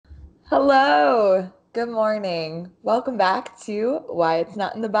Hello, good morning. Welcome back to Why It's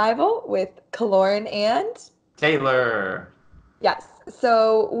Not in the Bible with Killoran and Taylor. yes.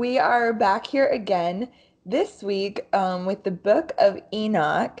 So we are back here again this week with the Book of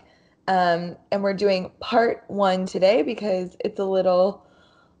Enoch, and we're doing part one today because it's a little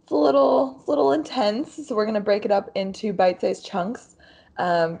intense. So we're gonna break it up into bite-sized chunks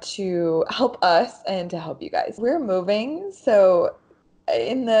to help us and to help you guys. We're moving, so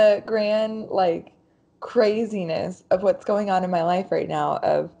in the grand craziness of what's going on in my life right now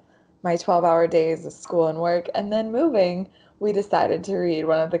of my 12-hour days of school and work and then moving, we decided to read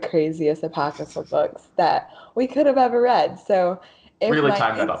one of the craziest apocryphal books that we could have ever read. So if Really my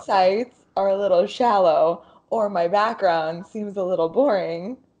timed that up well. insights are a little shallow or my background seems a little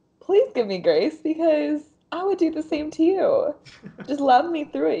boring, please give me grace because I would do the same to you. Just love me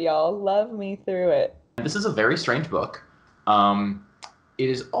through it, y'all. Love me through it. This is a very strange book. Um, it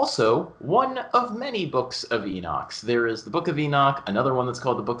is also one of many books of Enoch's. There is the Book of Enoch, another one that's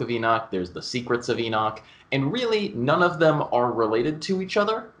called the Book of Enoch. There's the Secrets of Enoch, and really none of them are related to each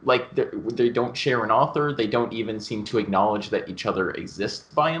other. Like they don't share an author. They don't even seem to acknowledge that each other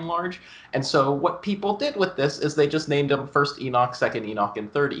exists by and large. And so what people did with this is they just named them First Enoch, Second Enoch,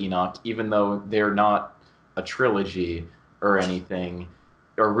 and Third Enoch, even though they're not a trilogy or anything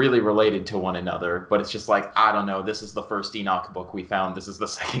are really related to one another, but it's just like, I don't know, this is the first Enoch book we found, this is the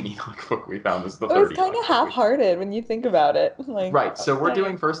second Enoch book we found, this is the It was third kind Enoch of book we found. half-hearted when you think about it. Like, Right, so we're okay.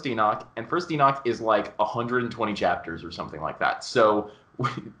 doing First Enoch, and First Enoch is like 120 chapters or something like that. So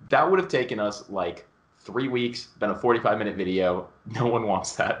that would have taken us like 3 weeks, been a 45-minute video. No one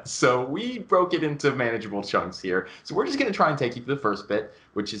wants that. So we broke it into manageable chunks here. So we're just going to try and take you through the first bit,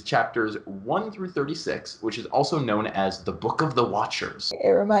 which is chapters 1 through 36, which is also known as the Book of the Watchers. It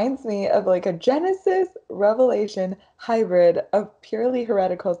reminds me of like a Genesis Revelation hybrid of purely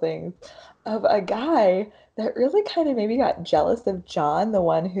heretical things, of a guy that really kind of maybe got jealous of John, the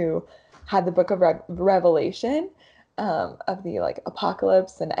one who had the book of Revelation, of the like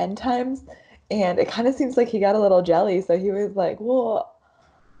apocalypse and end times. And it kind of seems like he got a little jelly. So he was like, well,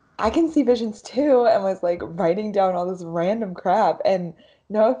 I can see visions too, and was like writing down all this random crap. And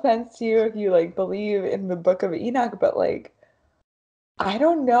no offense to you if you like believe in the book of Enoch, but like, I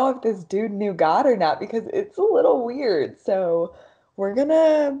don't know if this dude knew God or not because it's a little weird. So we're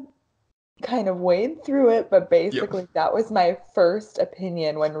gonna kind of wade through it, but Yep. basically that was my first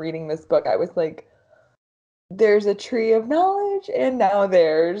opinion when reading this book. I was like, there's a tree of knowledge and now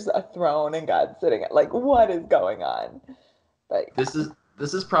there's a throne and God sitting at like what is going on? But This is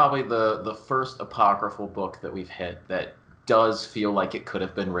this is probably the first apocryphal book that we've hit that does feel like it could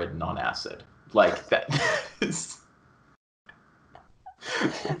have been written on acid. Like that is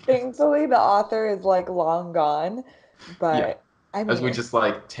thankfully the author is like long gone. yeah. But I As we mean, just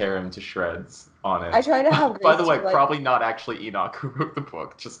like tear him to shreds on I it. try to have By grace the way, too, like probably not actually Enoch who wrote the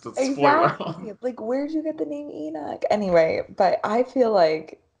book, just a spoiler on exactly. Like, where'd you get the name Enoch? Anyway, but I feel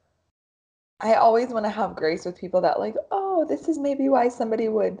like I always want to have grace with people that, like, oh, this is maybe why somebody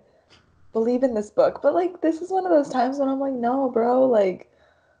would believe in this book. But, like, this is one of those times when I'm like, no, bro, like,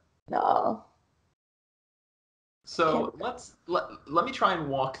 no, can't. So let me try and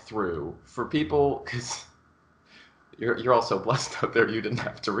walk through for people because you're also blessed out there. You didn't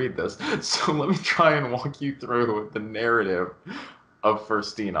have to read this, so let me try and walk you through the narrative of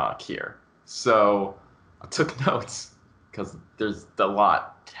First Enoch here. So I took notes because there's a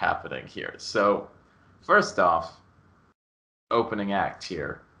lot happening here. So first off, opening act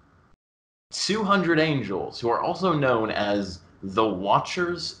here. 200 angels, who are also known as the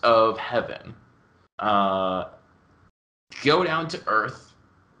Watchers of Heaven, uh, go down to Earth,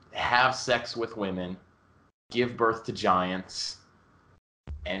 have sex with women, give birth to giants,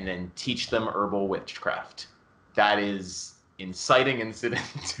 and then teach them herbal witchcraft. That is inciting incident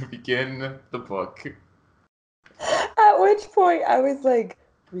to begin the book. At which point I was like,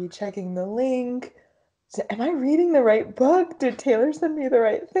 rechecking the link. Am I reading the right book? Did Taylor send me the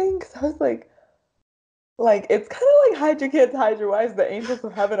right thing? Because I was like, it's kind of like hide your kids, hide your wives. The angels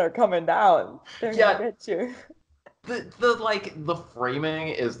of heaven are coming down. They're gonna Yeah, get you. the framing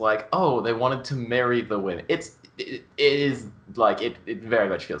is like, oh, they wanted to marry the women. It is like it very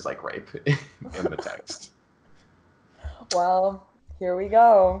much feels like rape in the text. Well, here we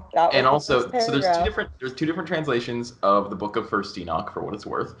go. That was And the first also, so paragraph. there's two different translations of the Book of First Enoch for what it's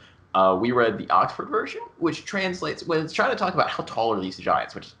worth. We read the Oxford version, which translates when it's trying to talk about how tall are these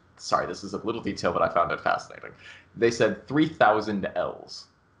giants. Which, sorry, this is a little detail, but I found it fascinating. They said 3,000 L's.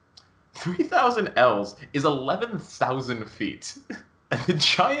 3,000 L's is 11,000 feet, and the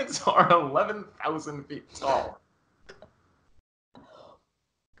giants are 11,000 feet tall.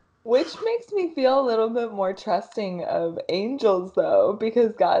 Which makes me feel a little bit more trusting of angels though,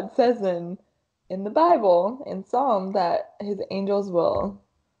 because God says in the Bible, in Psalm, that his angels will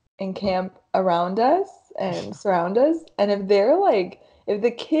encamp around us and surround us. And if they're like, if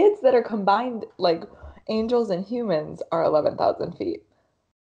the kids that are combined, like angels and humans, are 11,000 feet,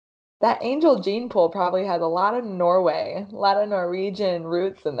 that angel gene pool probably has a lot of Norway, a lot of Norwegian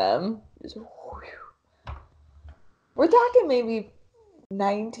roots in them. We're talking maybe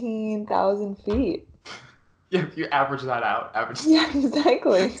 19,000 feet. Yeah, if you average that out, average Yeah,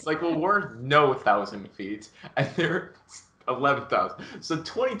 exactly. it's like, well, we're no 1,000 feet, and they're 11,000. So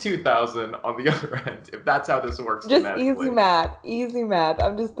 22,000 on the other end, if that's how this works Just easy genetically. math, easy math.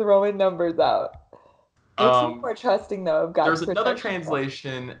 I'm just throwing numbers out. Makes me Um, more trusting though of God's there's another protection.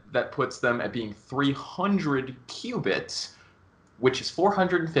 translation that puts them at being 300 cubits, which is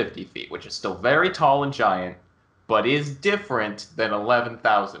 450 feet, which is still very tall and giant, but is different than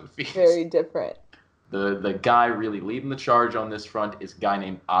 11,000 feet. Very different. The guy really leading the charge on this front is a guy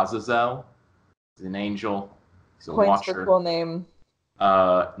named Azazel. He's an angel. He's a Points for watcher. cool name.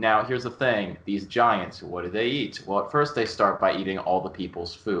 Now, here's the thing. These giants, what do they eat? Well, at first they start by eating all the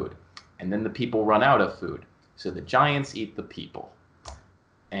people's food. And then the people run out of food. So the giants eat the people.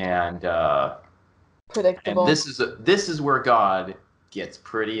 And Predictable. this is where God gets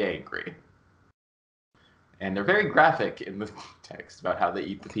pretty angry. And they're very graphic in the text about how they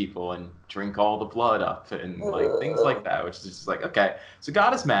eat the people and drink all the blood up and like things like Ugh. that, which is just like, okay. So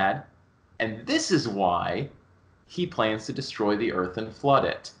God is mad, and this is why he plans to destroy the earth and flood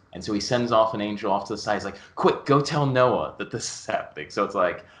it. And so he sends off an angel off to the side. He's like, quick, go tell Noah that this is happening. So it's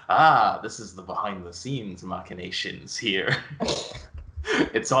like, this is the behind the scenes machinations here.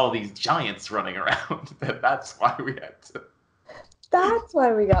 It's all these giants running around. That's why we had to. That's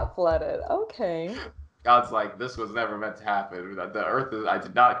why we got flooded. Okay. God's like, this was never meant to happen. The earth is, I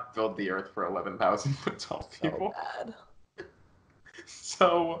did not build the earth for 11,000 foot tall So people. bad.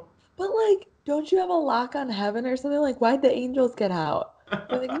 So, But like, don't you have a lock on heaven or something? Like, why'd the angels get out?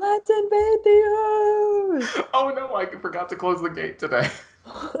 They're like, let's invade the oh no, I forgot to close the gate today.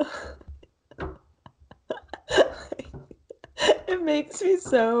 earth. It makes me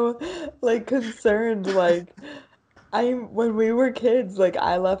so like concerned. Like I when we were kids, like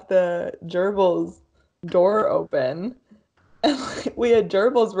I left the gerbils door open and like, we had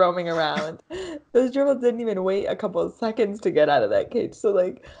gerbils roaming around. Those gerbils didn't even wait a couple of seconds to get out of that cage. So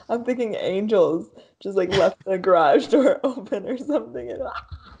like I'm thinking angels just like left the garage door open or something and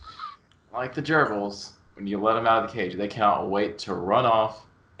Like the gerbils, when you let them out of the cage, they cannot wait to run off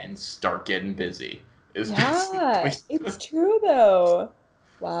and start getting busy. Is yeah, basically. it's true though.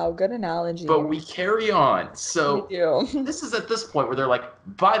 Wow, good But analogy. we carry on. We So do. this is at this point where they're like,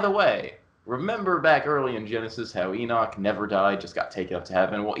 by the way, remember back early in Genesis how Enoch never died, just got taken up to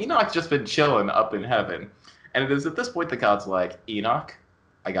heaven? Well, Enoch's just been chilling up in heaven. And it is at this point that God's like, Enoch,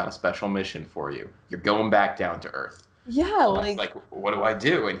 I got a special mission for you. You're going back down to earth. Yeah, He's like like, what do I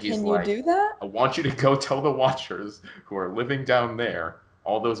do? And he's can you like, do that? I want you to go tell the Watchers who are living down there,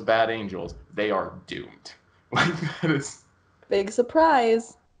 all those bad angels, they are doomed. Like that is Big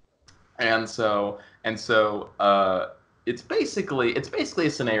surprise. and so it's basically a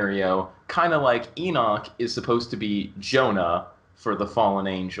scenario kind of like Enoch is supposed to be Jonah for the fallen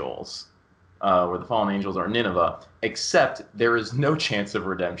angels, where the fallen angels are Nineveh, except there is no chance of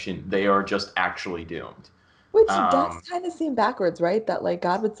redemption. They are just actually doomed. Which does Um, kind of seem backwards, right? That like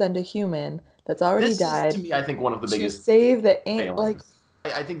God would send a human that's already this is to died me, I think, one of the to biggest save the ant. Like, failings.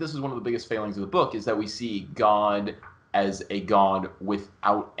 I think this is one of the biggest failings of the book is that we see God as a God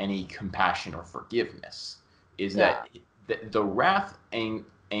without any compassion or forgiveness. Is yeah. that the wrath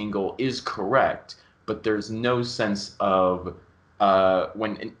angle is correct, but there's no sense of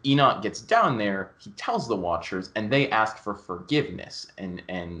when Enoch gets down there, he tells the Watchers, and they ask for forgiveness and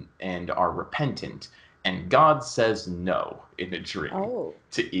are repentant, and God says no in a dream Oh.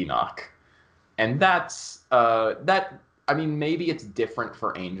 to Enoch, and that I mean maybe it's different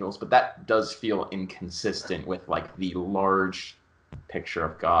for angels, but that does feel inconsistent with like the large picture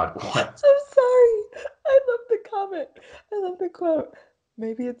of God. What? I'm sorry. I love the comment. I love the quote.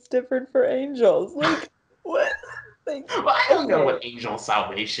 Maybe it's different for angels. Like, what? Like, Well, I don't know what okay. angel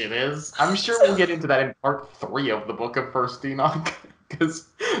salvation is. I'm sure we'll So, get into that in part 3 of the book of First Enoch, because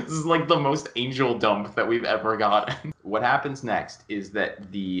this is like the most angel dump that we've ever gotten. What happens next is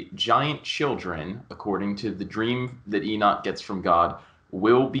that the giant children, according to the dream that Enoch gets from God,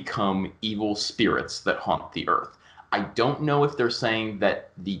 will become evil spirits that haunt the earth. I don't know if they're saying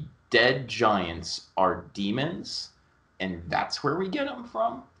that the dead giants are demons and that's where we get them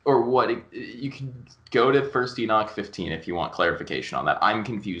from? Or what? You can go to 1 Enoch 15 if you want clarification on that. I'm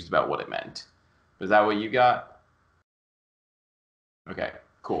confused about what it meant. Is that what you got? Okay,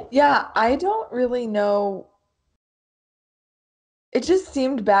 cool. Yeah, I don't really know. It just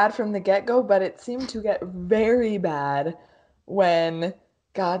seemed bad from the get-go, but it seemed to get very bad when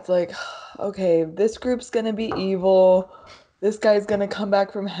God's like, okay, this group's gonna be evil. This guy's gonna come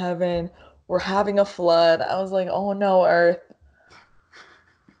back from heaven. We're having a flood. I was like, oh no, Earth.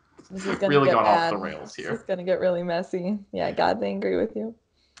 This is gonna Really get gone off the bad. rails This is here. gonna get really messy. Yeah, God's angry with you.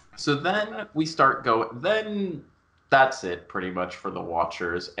 So then we start going. Then that's it pretty much for the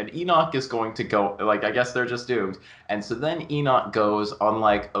Watchers. And Enoch is going to go, like, I guess they're just doomed. And so then Enoch goes on,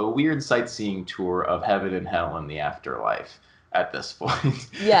 like, a weird sightseeing tour of heaven and hell and the afterlife at this point.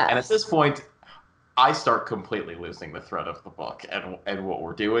 And at this Yes, point, I start completely losing the thread of the book and what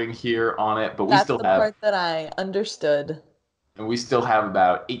we're doing here on it. But that's the part that I understood. we still have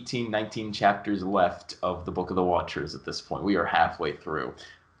about 18, 19 chapters left of the Book of the Watchers at this point. We are halfway through.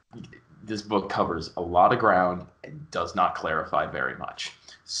 This book covers a lot of ground and does not clarify very much.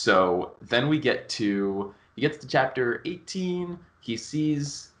 So then he gets to chapter 18. He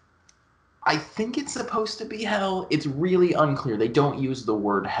sees, I think it's supposed to be hell. It's really unclear. They don't use the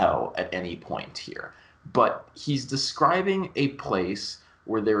word hell at any point here. But he's describing a place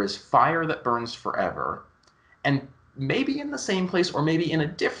where there is fire that burns forever, and maybe in the same place or maybe in a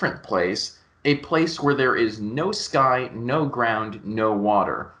different place, a place where there is no sky, no ground, no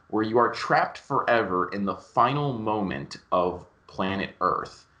water, where you are trapped forever in the final moment of planet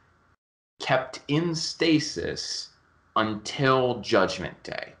Earth, kept in stasis until Judgment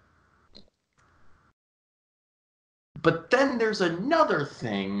Day. But then there's another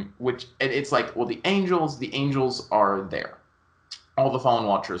thing, which, and it's like, well, the angels are there. All the fallen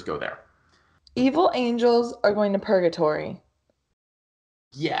watchers go there. Evil angels are going to purgatory.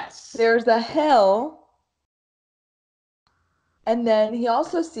 Yes. There's a hell, and then he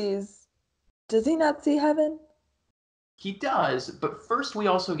also sees, does he not see heaven? He does, but first we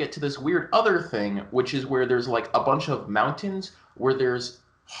also get to this weird other thing, which is where there's like a bunch of mountains where there's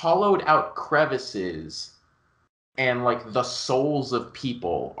hollowed out crevices, and like the souls of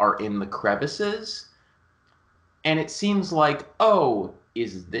people are in the crevices. And it seems like, oh,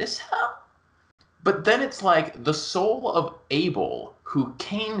 is this hell? But then it's like the soul of Abel, who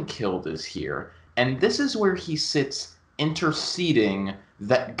Cain killed, is here, and this is where he sits interceding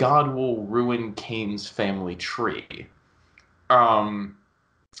that God will ruin Cain's family tree. Um,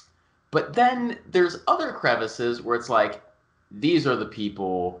 But then there's other crevices where it's like, these are the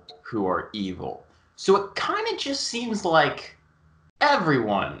people who are evil. So it kind of just seems like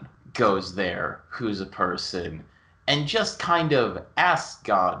everyone goes there who's a person and just kind of asks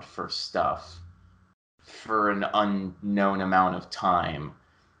God for stuff for an unknown amount of time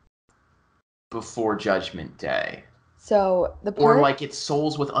before Judgment Day. So the Or part, like it's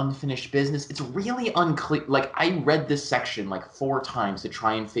souls with unfinished business. It's really unclear. Like I read this section like 4 times to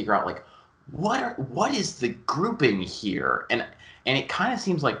try and figure out like what is the grouping here, and it kind of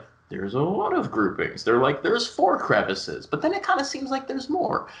seems like there's a lot of groupings. They're like there's 4 crevices, but then it kind of seems like there's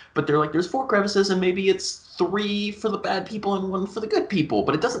more. But they're like there's 4 crevices, and maybe it's 3 for the bad people and 1 for the good people.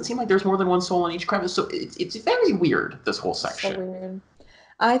 But it doesn't seem like there's more than 1 soul in each crevice. So it's very weird, this whole so section. weird.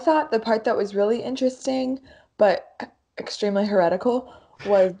 I thought the part that was really interesting, but extremely heretical,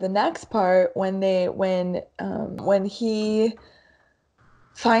 was the next part when he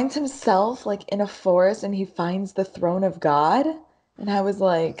finds himself like in a forest and he finds the throne of God.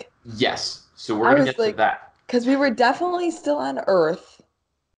 And Yes. So we're I gonna was get to like, that. because we were definitely still on Earth,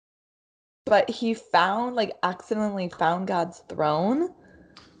 but he found like accidentally found God's throne.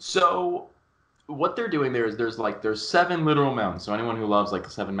 So what they're doing there is there's 7 literal mountains. So anyone who loves like the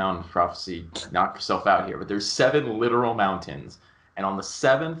 7 mountains prophecy, knock yourself out here. But there's 7 literal mountains, and on the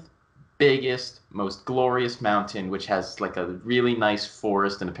seventh biggest, most glorious mountain, which has like a really nice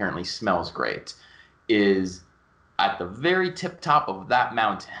forest and apparently smells great, is at the very tip top of that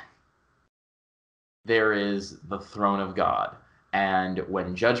mountain. There is the throne of God, and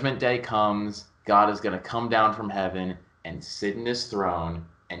when Judgment Day comes, God is going to come down from heaven and sit in his throne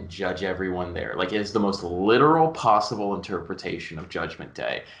and judge everyone there. Like it is the most literal possible interpretation of Judgment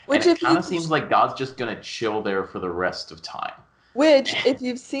Day. And Which it if kind you of seems like God's just going to chill there for the rest of time. which if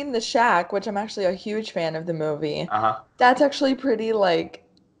you've seen The Shack, which I'm actually a huge fan of the movie, Uh-huh. that's actually pretty like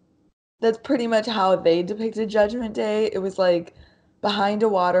that's pretty much how they depicted Judgment Day. It was like behind a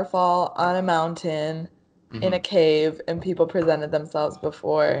waterfall on a mountain in a Mm-hmm. cave and people presented themselves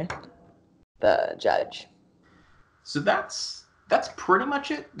before the judge. So That's pretty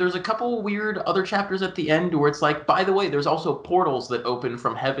much it. There's a couple weird other chapters at the end where it's like, by the way, there's also portals that open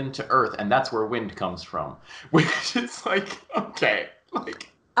from heaven to earth, and that's where wind comes from. Which is like, okay, like,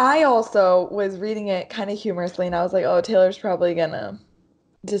 I also was reading it kind of humorously, and I was like, oh, Taylor's probably gonna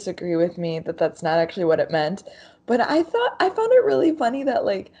disagree with me that that's not actually what it meant. But I found it really funny that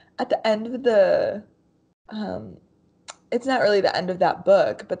like at the end of the um it's not really the end of that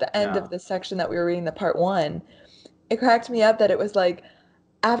book, but the end yeah. of the section that we were reading, the part one, it cracked me up that it was like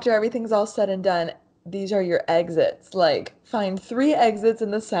after everything's all said and done, these are your exits. Like find three exits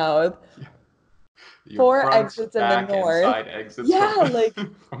in the south, Your four front, exits in the back, and north. side exits from Yeah, like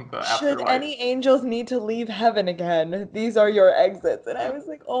from the should afterlife. any angels need to leave heaven again, these are your exits. And I was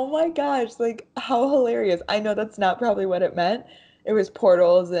like, oh my gosh, like how hilarious. I know that's not probably what it meant. It was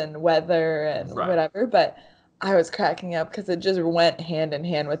portals and weather and Right. whatever, but I was cracking up because it just went hand in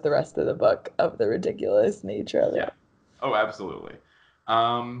hand with the rest of the book of the ridiculous nature of Yeah. it. Oh, absolutely.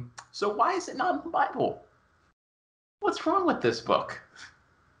 So why is it not in the Bible? What's wrong with this book?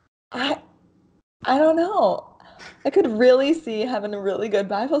 I I don't know. I could really see having a really good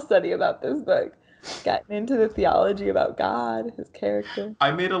Bible study about this book, getting into the theology about God, his character.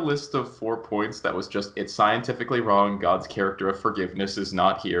 I made a list of 4 points that was just it's scientifically wrong. God's character of forgiveness is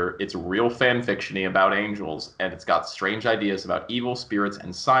not here. It's real fan fictiony about angels, and it's got strange ideas about evil spirits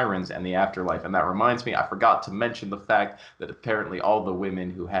and sirens and the afterlife. And that reminds me, I forgot to mention the fact that apparently all the women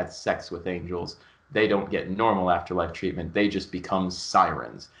who had sex with angels, they don't get normal afterlife treatment. They just become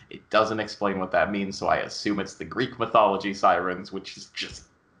sirens. It doesn't explain what that means, so I assume it's the Greek mythology sirens, which is just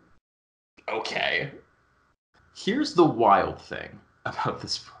okay. Here's the wild thing about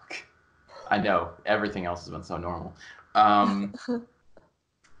this book. I know everything else has been so normal. Um,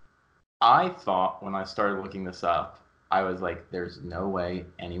 I thought when I started looking this up, I was like, there's no way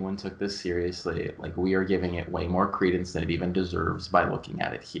anyone took this seriously. Like, we are giving it way more credence than it even deserves by looking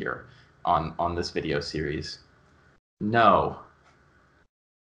at it here on this video series. No,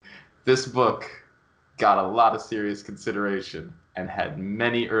 this book got a lot of serious consideration and had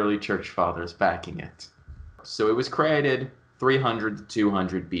many early church fathers backing it. So it was created 300 to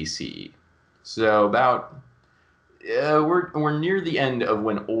 200 BCE. So about we're near the end of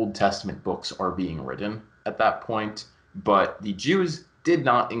when Old Testament books are being written at that point, but the Jews did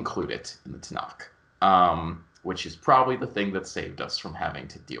not include it in the Tanakh, which is probably the thing that saved us from having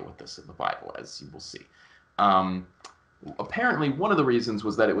to deal with this in the Bible, as you will see. Um, Apparently, one of the reasons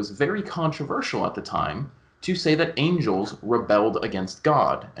was that it was very controversial at the time to say that angels rebelled against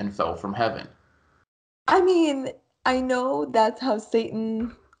God and fell from heaven. I mean, I know that's how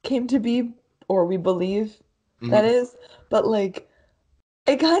Satan came to be, or we believe that Mm-hmm. is, but like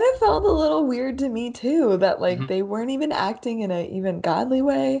it kind of felt a little weird to me too that like Mm-hmm. they weren't even acting in a even godly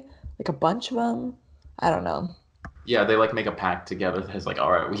way, like a bunch of them. I don't know. Yeah, they like make a pact together that's like,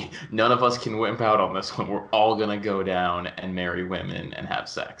 all right, we none of us can wimp out on this one. We're all gonna go down and marry women and have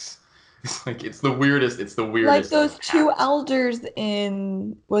sex. It's like it's the weirdest. It's the Like weirdest those like two pact. elders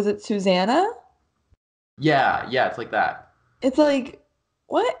in, was it Susanna? Yeah, yeah, it's like that. It's like,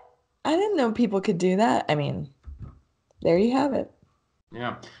 what? I didn't know people could do that. I mean, there you have it.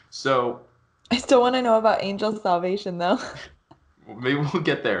 Yeah. So I still want to know about angel salvation though. maybe we'll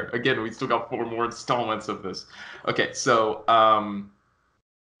get there. Again, we still got 4 more installments of this. Okay, so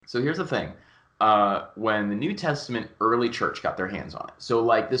here's the thing. When the New Testament early church got their hands on it, so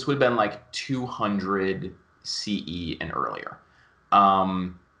like this would have been like 200 CE and earlier.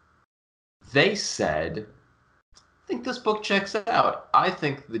 Um, they said, I think this book checks out. I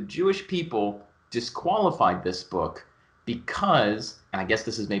think the Jewish people disqualified this book because, and I guess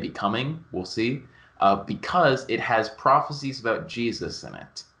this is maybe coming, we'll see, because it has prophecies about Jesus in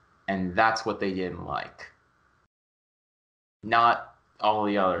it. And that's what they didn't like. Not all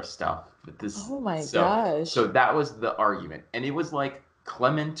the other stuff. But this, Oh my so gosh. that was the argument. And it was like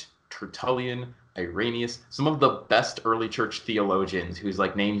Clement, Tertullian, Irenaeus, some of the best early church theologians whose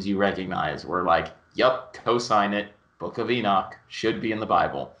like names you recognize were like, "Yup, co-sign it. Book of Enoch should be in the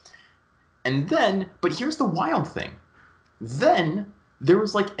Bible." And then, but here's the wild thing. Then there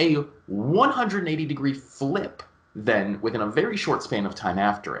was like a 180-degree flip then within a very short span of time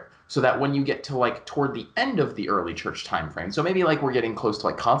after it. So that when you get to like toward the end of the early church time frame, so maybe like we're getting close to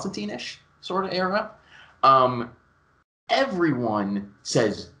like Constantine-ish sort of era, um, everyone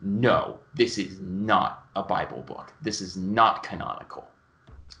says, no, this is not a Bible book. This is not canonical.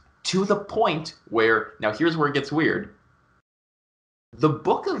 To the point where, now here's where it gets weird. The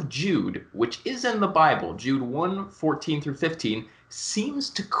book of Jude, which is in the Bible, Jude 1:14 through 15, seems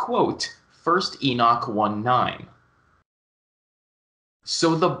to quote 1 Enoch 1:9.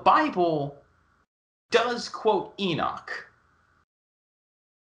 So the Bible does quote Enoch,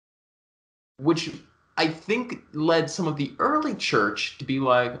 which I think led some of the early church to be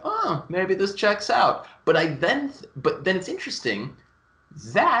like, oh, maybe this checks out. But then it's interesting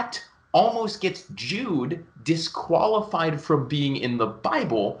that almost gets Jude disqualified from being in the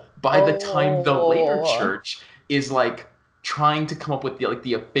Bible by the time the later Oh, church is like trying to come up with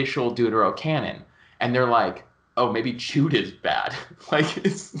the official Deuterocanon, and they're like, oh, maybe Jude is bad. Like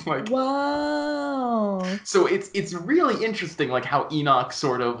it's like wow. so it's really interesting like how Enoch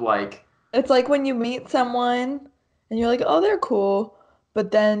sort of like It's like when you meet someone and you're like, oh, they're cool,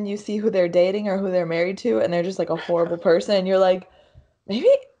 but then you see who they're dating or who they're married to, and they're just like a horrible person, and you're like, maybe,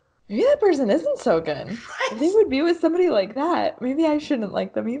 maybe that person isn't so good. If they would be with somebody like that, maybe I shouldn't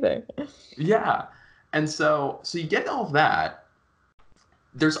like them either. yeah. And so you get all of that.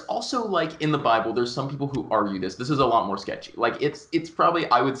 There's also like in the Bible, there's some people who argue this. This is a lot more sketchy. Like it's probably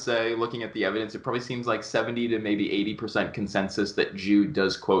I would say looking at the evidence, it probably seems like 70 to maybe 80% consensus that Jude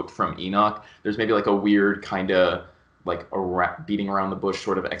does quote from Enoch. There's maybe like a weird kind of like beating around the bush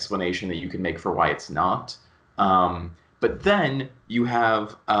sort of explanation that you can make for why it's not. But then you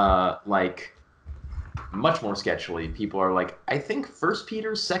have like much more sketchily, people are like, I think First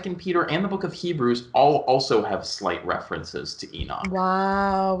Peter, Second Peter, and the Book of Hebrews all also have slight references to Enoch,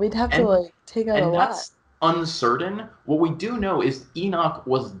 Wow, we'd have to and like take out a and lot. that's uncertain. What we do know is Enoch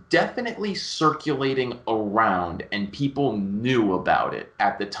was definitely circulating around, and people knew about it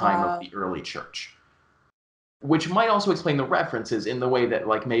at the time of Wow. the early church, which might also explain the references in the way that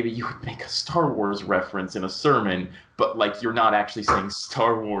like maybe you would make a Star Wars reference in a sermon, but like you're not actually saying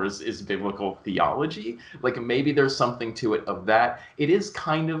Star Wars is biblical theology. Like maybe there's something to it of that. It is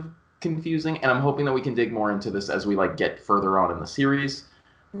kind of confusing, and I'm hoping that we can dig more into this as we like get further on in the series.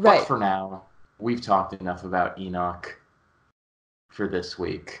 But Right. for now, we've talked enough about Enoch for this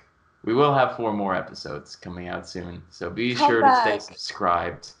week. We will have 4 more episodes coming out soon, so be Come sure to stay back.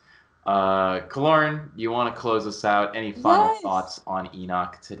 subscribed. Kaloran, you want to close us out? Any final Yes. thoughts on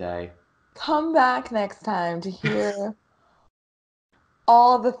Enoch today? Come back next time to hear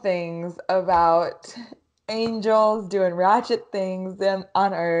all the things about angels doing ratchet things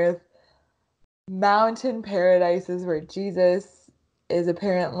on earth, mountain paradises where Jesus is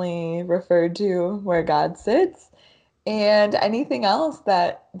apparently referred to, where God sits, and anything else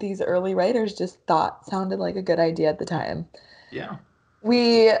that these early writers just thought sounded like a good idea at the time. Yeah.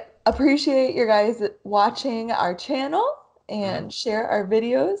 We appreciate your guys watching our channel Mm-hmm. and share our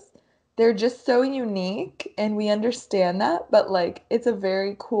videos. They're just so unique and we understand that, but like it's a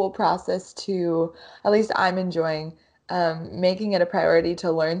very cool process to, at least I'm enjoying making it a priority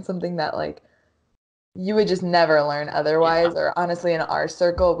to learn something that like you would just never learn Yeah. otherwise, or honestly, in our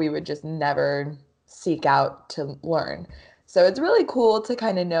circle, we would just never seek out to learn. So it's really cool to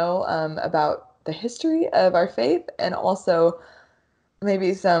kind of know about the history of our faith and also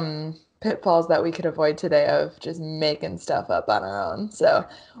maybe some pitfalls that we could avoid today of just making stuff up on our own. So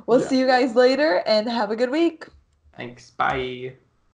we'll Yeah. see you guys later and have a good week. Thanks. Bye.